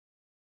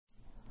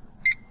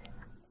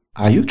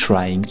Are you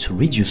trying to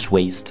reduce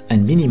waste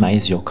and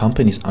minimize your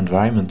company's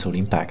environmental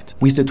impact?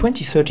 With the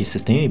 2030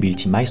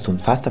 sustainability milestone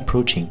fast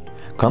approaching,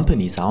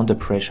 companies are under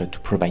pressure to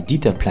provide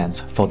detailed plans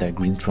for their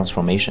green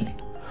transformation.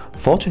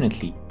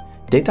 Fortunately,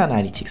 data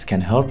analytics can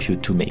help you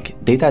to make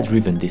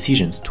data-driven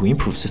decisions to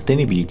improve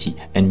sustainability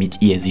and meet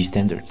ESG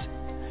standards.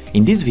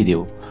 In this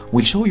video,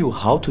 we'll show you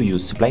how to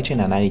use supply chain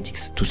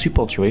analytics to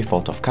support your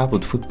effort of carbon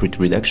footprint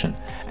reduction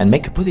and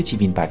make a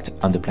positive impact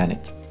on the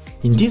planet.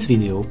 In this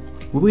video,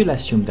 we will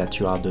assume that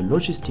you are the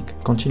logistic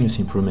continuous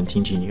improvement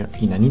engineer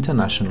in an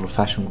international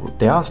fashion group.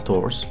 There are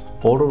stores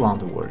all around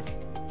the world.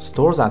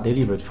 Stores are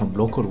delivered from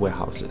local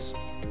warehouses.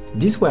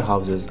 These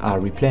warehouses are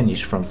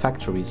replenished from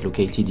factories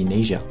located in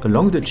Asia.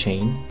 Along the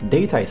chain,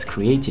 data is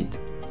created,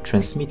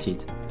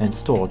 transmitted, and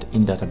stored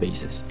in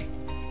databases.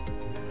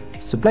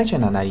 Supply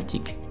chain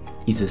analytics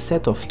is a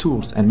set of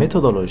tools and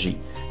methodology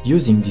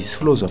using these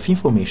flows of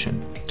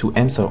information to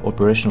answer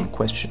operational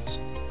questions.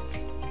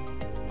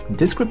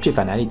 Descriptive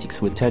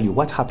Analytics will tell you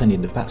what happened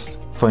in the past.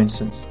 For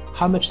instance,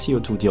 how much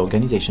CO2 the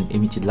organization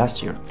emitted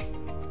last year.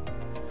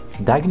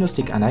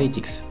 Diagnostic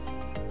Analytics,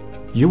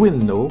 you will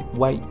know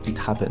why it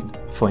happened.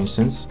 For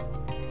instance,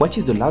 what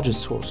is the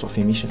largest source of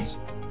emissions?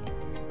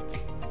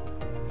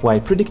 While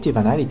Predictive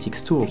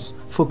Analytics tools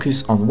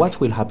focus on what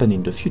will happen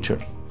in the future.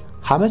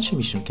 How much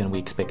emission can we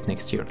expect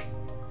next year?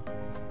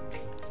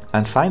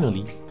 And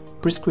finally,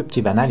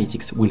 Prescriptive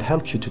Analytics will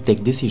help you to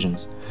take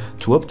decisions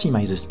to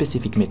optimize a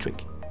specific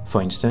metric.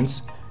 For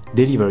instance,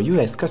 deliver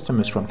US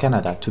customers from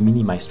Canada to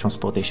minimize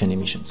transportation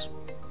emissions.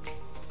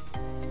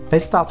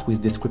 Let's start with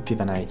Descriptive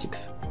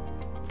Analytics.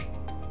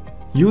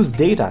 Use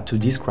data to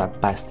describe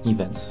past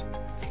events,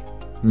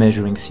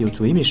 measuring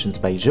CO2 emissions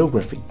by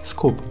geography,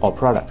 scope, or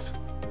product.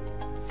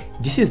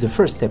 This is the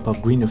first step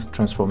of green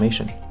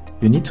transformation.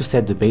 You need to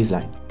set the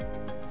baseline.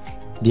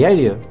 The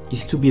idea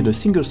is to build a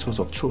single source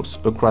of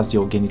truth across the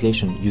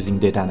organization using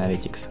data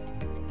analytics.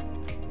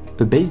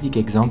 A basic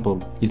example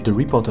is the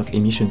report of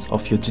emissions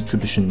of your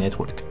distribution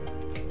network.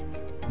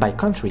 By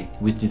country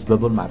with this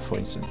bubble map, for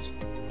instance.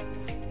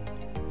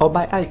 Or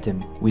by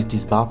item with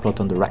this bar plot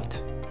on the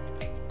right.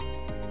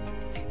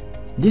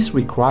 This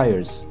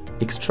requires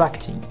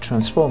extracting,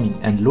 transforming,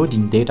 and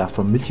loading data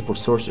from multiple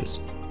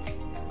sources.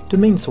 The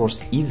main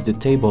source is the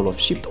table of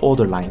shipped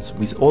order lines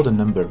with order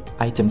number,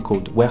 item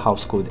code,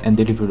 warehouse code, and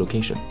delivery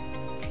location.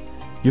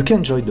 You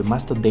can join the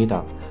master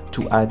data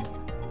to add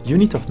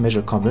unit of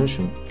measure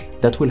conversion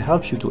that will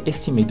help you to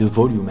estimate the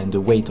volume and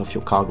the weight of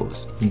your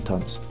cargoes in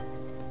tons.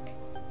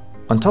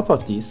 On top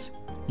of this,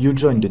 you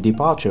join the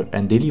departure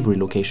and delivery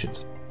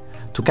locations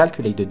to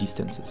calculate the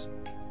distances.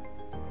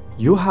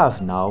 You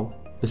have now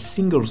a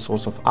single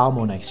source of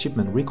harmonized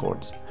shipment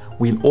records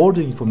with all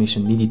the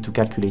information needed to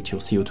calculate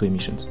your CO2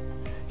 emissions.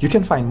 You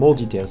can find more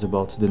details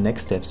about the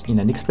next steps in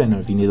an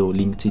explainer video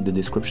linked in the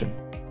description.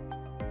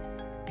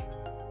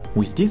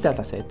 With this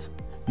dataset,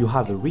 you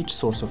have a rich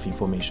source of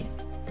information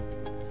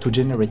to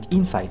generate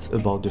insights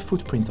about the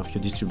footprint of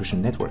your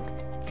distribution network,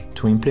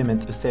 to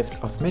implement a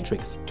set of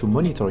metrics to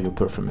monitor your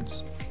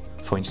performance.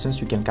 For instance,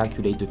 you can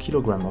calculate the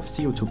kilogram of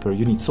CO2 per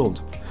unit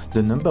sold,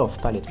 the number of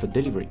pallets per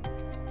delivery.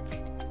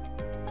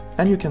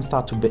 And you can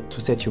start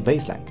to set your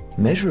baseline.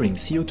 Measuring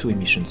CO2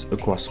 emissions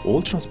across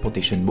all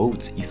transportation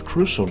modes is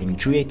crucial in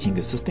creating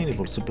a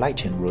sustainable supply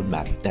chain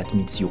roadmap that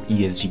meets your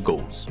ESG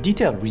goals.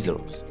 Detailed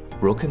results,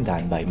 broken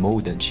down by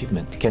mode and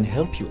shipment, can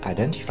help you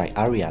identify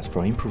areas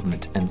for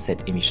improvement and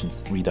set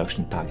emissions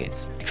reduction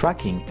targets.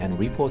 Tracking and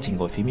reporting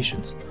of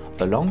emissions,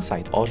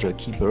 alongside other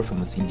key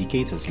performance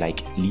indicators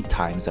like lead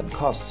times and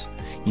costs,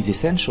 is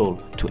essential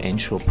to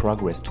ensure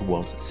progress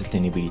towards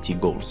sustainability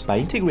goals. By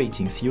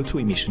integrating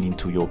CO2 emission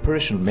into your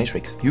operational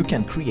metrics, you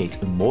can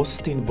create a more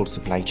sustainable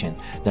supply chain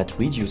that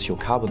reduces your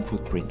carbon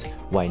footprint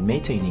while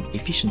maintaining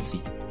efficiency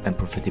and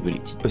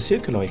profitability. A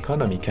circular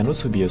economy can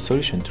also be a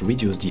solution to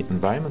reduce the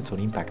environmental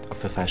impact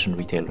of a fashion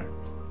retailer.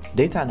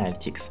 Data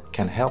analytics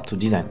can help to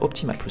design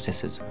optimal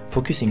processes,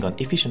 focusing on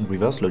efficient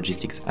reverse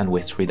logistics and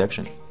waste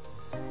reduction.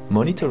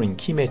 Monitoring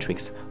key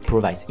metrics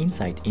provides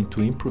insight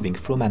into improving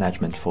flow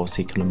management for a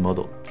circular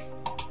model.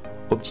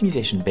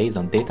 Optimization based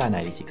on data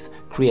analytics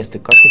creates the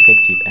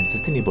cost-effective and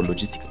sustainable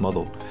logistics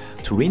model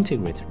to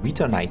reintegrate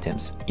return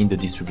items in the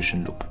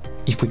distribution loop.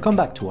 If we come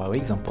back to our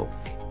example,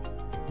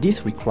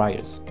 this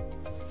requires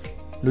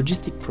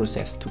logistic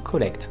process to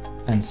collect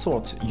and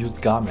sort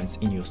used garments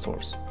in your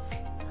stores,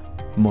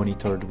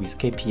 monitored with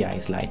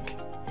KPIs like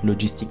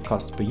logistic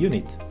cost per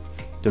unit,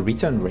 the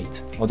return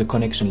rate, or the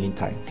connection lead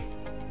time,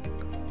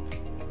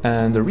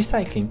 and the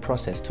recycling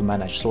process to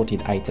manage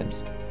sorted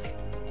items,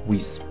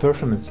 with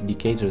performance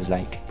indicators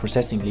like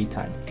processing lead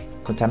time,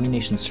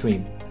 contamination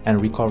stream,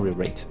 and recovery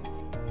rate.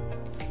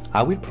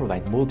 I will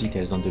provide more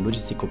details on the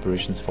logistic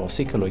operations for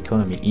circular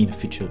economy in a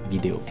future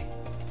video.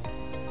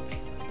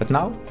 But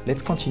now,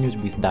 let's continue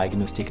with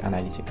Diagnostic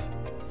Analytics.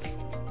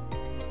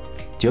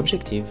 The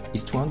objective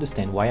is to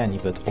understand why an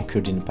event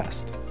occurred in the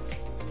past.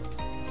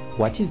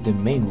 What is the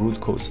main root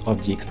cause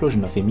of the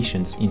explosion of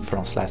emissions in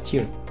France last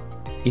year?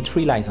 It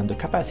relies on the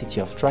capacity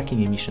of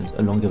tracking emissions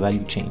along the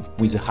value chain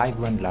with a high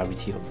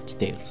granularity of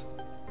details.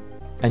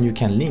 and you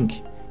can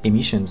link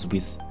emissions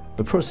with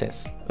a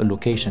process, a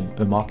location,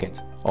 a market,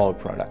 or a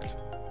product.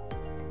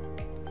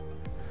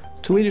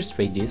 To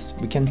illustrate this,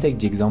 we can take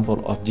the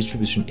example of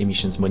distribution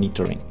emissions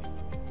monitoring.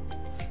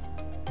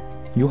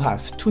 You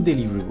have 2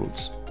 delivery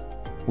routes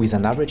with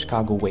an average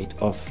cargo weight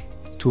of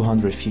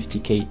 250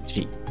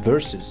 kg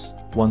versus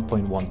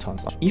 1.1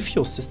 tons. If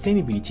your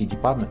sustainability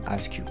department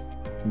asks you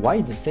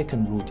why the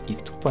second route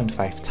is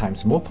 2.5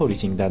 times more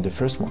polluting than the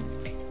first one,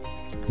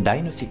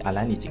 Diagnostic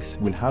Analytics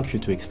will help you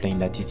to explain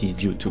that it is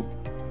due to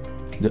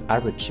the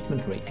average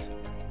shipment rate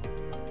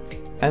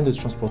and the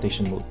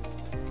transportation mode.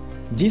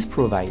 This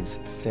provides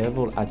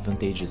several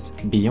advantages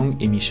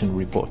beyond emission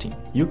reporting.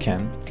 You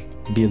can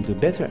build a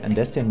better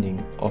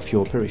understanding of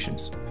your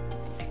operations.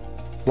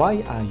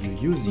 Why are you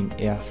using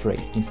air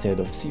freight instead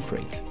of sea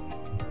freight?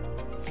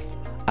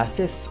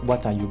 Assess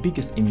what are your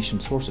biggest emission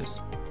sources.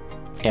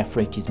 Air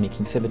freight is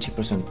making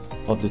 70%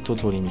 of the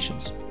total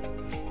emissions.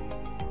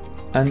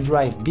 And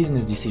drive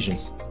business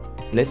decisions.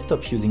 Let's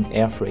stop using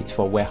air freight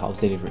for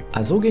warehouse delivery.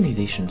 As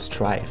organizations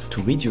strive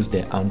to reduce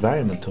their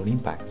environmental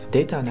impact,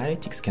 data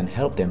analytics can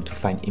help them to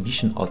find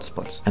emission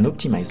hotspots and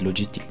optimize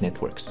logistic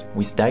networks.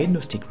 With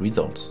diagnostic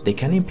results, they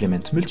can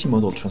implement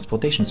multimodal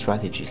transportation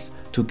strategies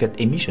to cut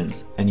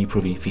emissions and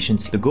improve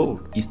efficiency. The goal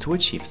is to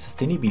achieve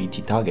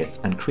sustainability targets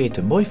and create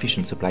a more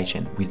efficient supply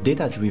chain with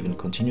data-driven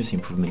continuous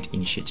improvement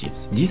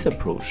initiatives. This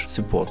approach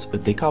supports a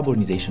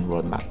decarbonization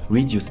roadmap,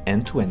 reduces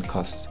end-to-end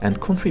costs, and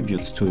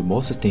contributes to a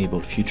more sustainable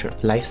future.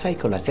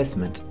 Lifecycle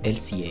assessment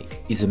 (LCA)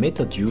 is a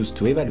method used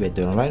to evaluate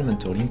the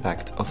environmental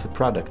impact of a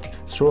product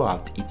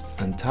throughout its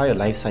entire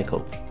life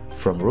cycle,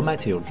 from raw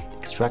material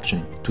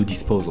extraction to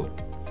disposal.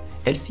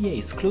 LCA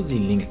is closely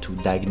linked to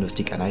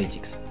diagnostic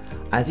analytics,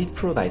 as it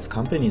provides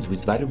companies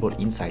with valuable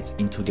insights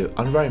into the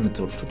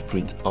environmental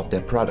footprint of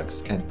their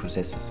products and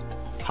processes.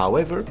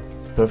 However,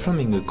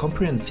 performing a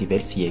comprehensive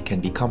LCA can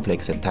be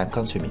complex and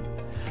time-consuming.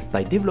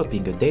 By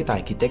developing a data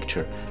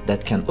architecture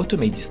that can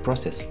automate this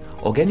process,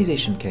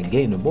 organizations can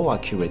gain a more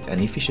accurate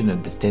and efficient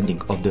understanding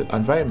of the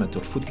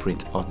environmental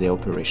footprint of their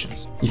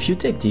operations. If you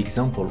take the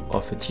example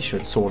of a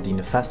t-shirt sold in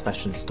a fast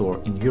fashion store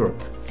in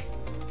Europe,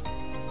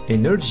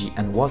 energy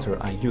and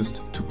water are used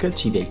to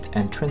cultivate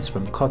and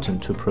transform cotton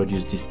to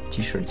produce these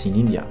t-shirts in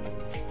India.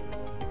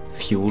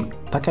 Fuel,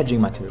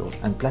 packaging material,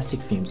 and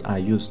plastic films are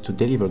used to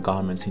deliver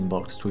garments in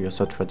bulk to your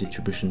software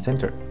distribution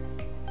center.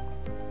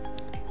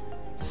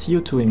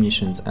 CO2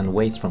 emissions and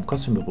waste from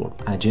consumables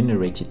are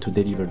generated to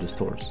deliver the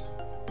stores.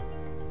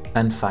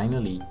 And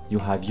finally, you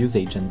have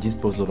usage and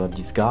disposal of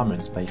these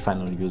garments by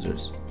final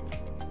users.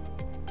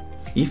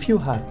 If you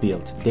have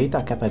built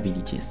data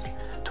capabilities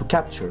to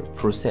capture,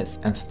 process,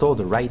 and store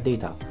the right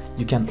data,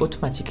 you can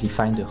automatically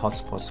find the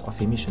hotspots of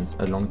emissions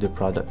along the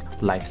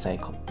product life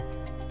cycle.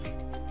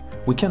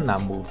 We can now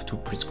move to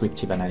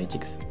prescriptive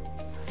analytics.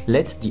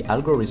 Let the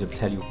algorithm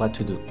tell you what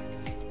to do.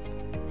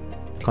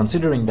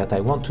 Considering that I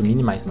want to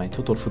minimize my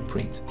total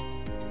footprint,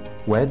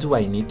 where do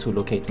I need to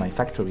locate my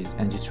factories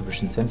and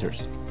distribution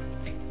centers?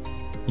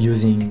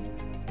 Using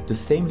the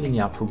same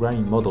linear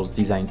programming models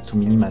designed to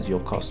minimize your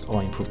cost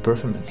or improve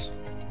performance.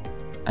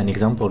 An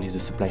example is the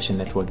supply chain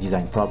network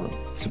design problem.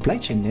 Supply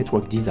chain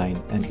network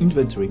design and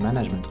inventory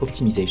management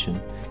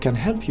optimization can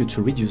help you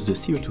to reduce the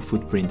CO2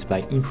 footprint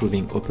by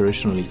improving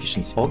operational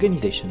efficiency.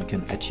 Organizations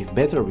can achieve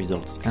better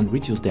results and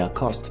reduce their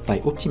costs by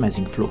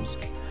optimizing flows,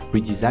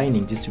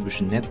 redesigning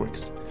distribution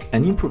networks,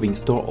 and improving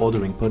store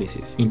ordering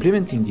policies.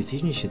 Implementing this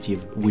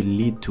initiative will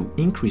lead to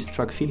increased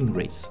truck filling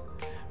rates,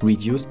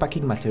 reduced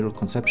packing material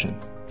consumption,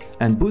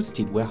 and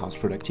boosted warehouse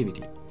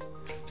productivity.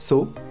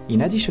 So,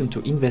 in addition to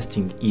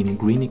investing in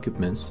green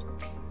equipments,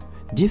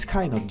 these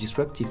kind of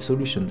disruptive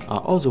solutions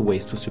are other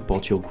ways to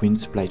support your green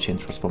supply chain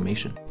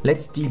transformation.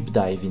 Let's deep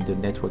dive in the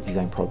network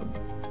design problem.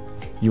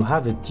 You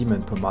have a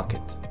demand per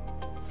market.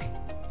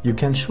 You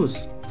can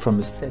choose from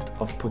a set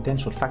of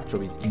potential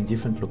factories in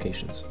different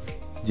locations.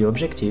 The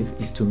objective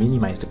is to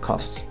minimize the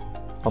costs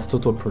of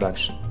total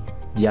production.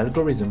 The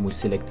algorithm will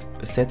select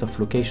a set of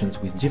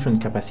locations with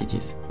different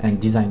capacities and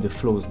design the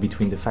flows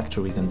between the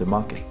factories and the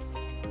market.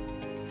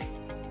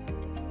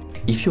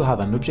 If you have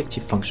an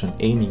objective function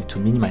aiming to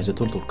minimize the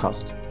total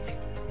cost,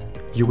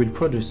 you will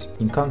produce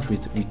in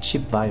countries with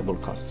cheap variable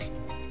costs,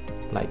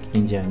 like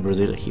India and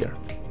Brazil here.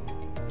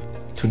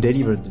 To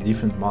deliver the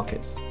different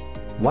markets,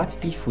 what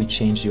if we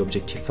change the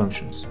objective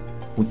functions?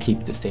 We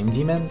keep the same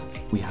demand,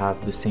 we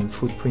have the same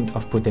footprint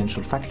of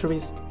potential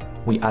factories,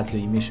 we add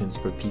the emissions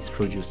per piece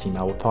produced in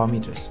our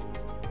parameters.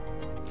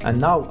 And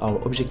now our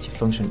objective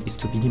function is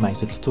to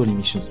minimize the total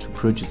emissions to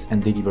produce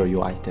and deliver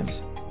your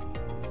items.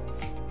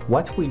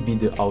 What will be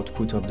the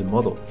output of the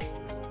model?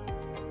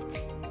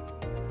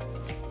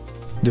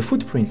 The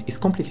footprint is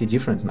completely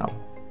different now.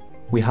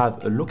 We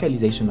have a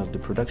localization of the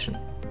production.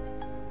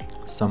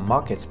 Some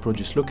markets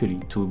produce locally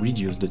to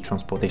reduce the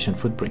transportation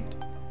footprint.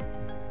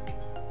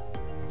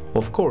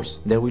 Of course,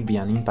 there will be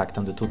an impact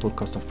on the total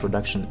cost of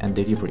production and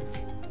delivery.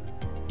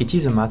 It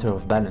is a matter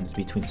of balance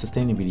between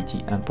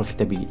sustainability and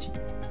profitability.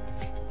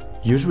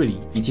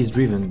 Usually, it is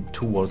driven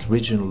towards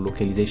regional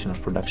localization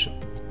of production.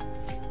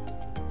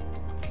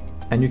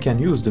 and you can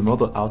use the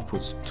model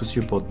outputs to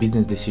support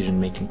business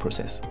decision-making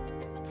process.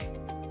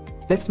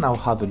 Let's now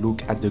have a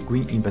look at the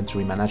green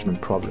inventory management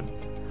problem.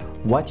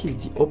 What is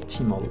the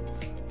optimal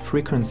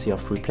frequency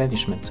of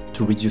replenishment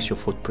to reduce your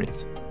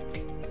footprint?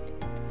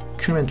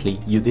 Currently,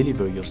 you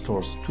deliver your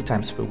stores 2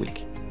 times per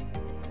week.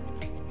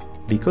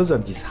 Because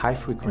of this high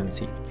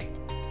frequency,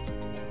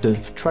 the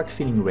truck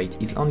filling rate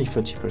is only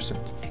 30%,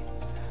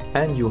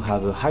 and you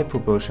have a high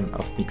proportion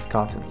of mixed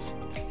cartons.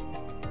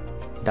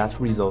 That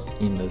results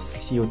in a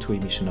CO2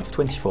 emission of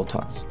 24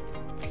 tons.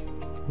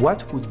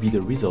 What would be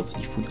the results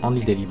if we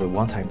only deliver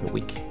 1 time per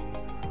week?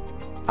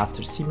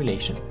 After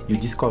simulation, you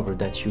discover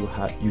that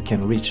you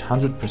can reach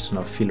 100%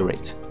 of fill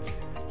rate.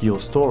 Your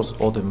stores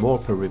order more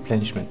per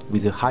replenishment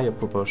with a higher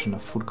proportion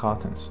of full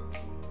cartons.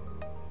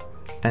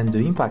 And the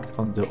impact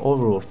on the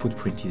overall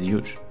footprint is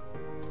huge.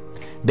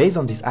 Based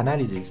on this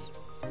analysis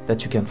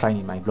that you can find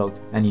in my blog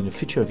and in a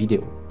future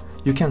video,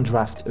 you can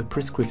draft a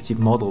prescriptive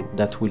model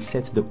that will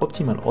set the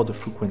optimal order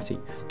frequency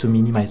to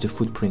minimize the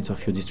footprint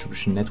of your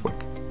distribution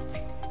network.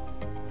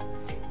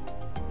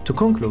 To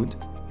conclude,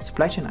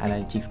 supply chain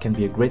analytics can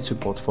be a great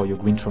support for your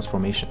green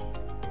transformation.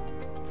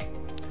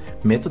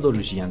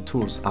 Methodology and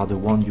tools are the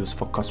ones used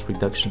for cost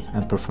reduction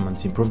and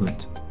performance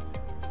improvement.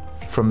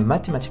 From a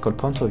mathematical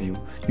point of view,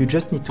 you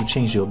just need to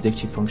change the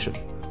objective function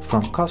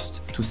from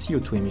cost to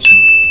CO2 emission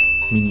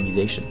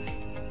minimization.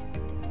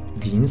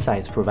 The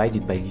insights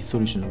provided by this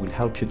solution will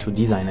help you to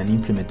design and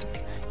implement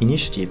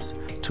initiatives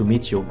to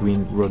meet your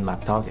green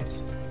roadmap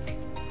targets.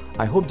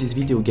 I hope this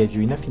video gave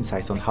you enough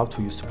insights on how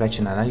to use supply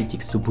chain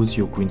analytics to boost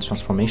your green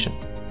transformation.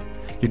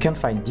 You can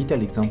find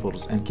detailed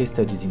examples and case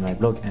studies in my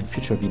blog and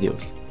future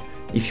videos.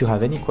 If you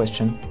have any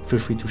questions, feel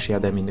free to share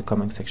them in the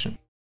comment section.